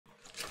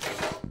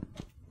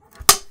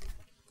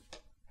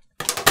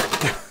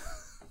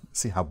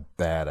see how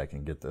bad I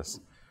can get this.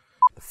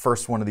 The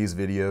first one of these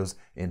videos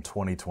in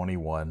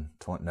 2021.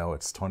 No,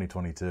 it's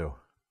 2022.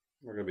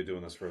 We're going to be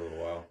doing this for a little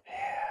while.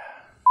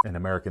 Yeah. An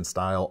American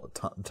style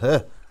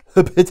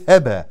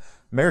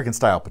American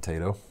style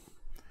potato.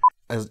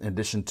 As in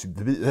addition to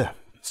the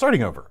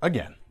starting over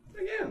again.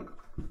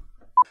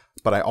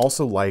 But I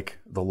also like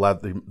the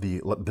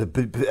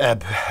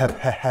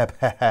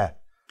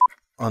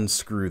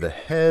unscrew the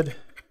head.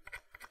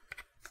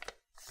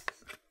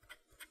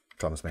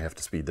 Thomas may have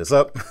to speed this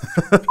up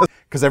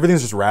because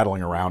everything's just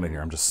rattling around in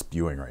here. I'm just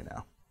spewing right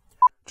now.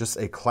 Just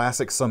a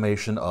classic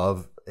summation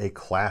of a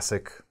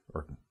classic,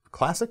 or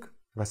classic?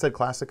 Have I said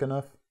classic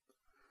enough?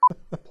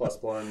 Plus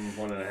 1,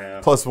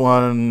 1.5. Plus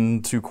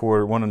 1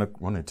 2/4,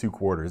 1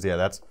 2/4. Yeah,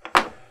 that's.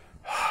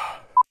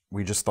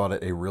 We just thought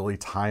it a really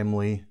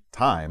timely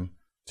time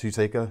to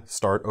take a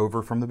start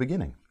over from the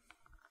beginning.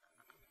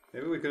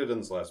 Maybe we could have done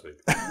this last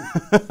week.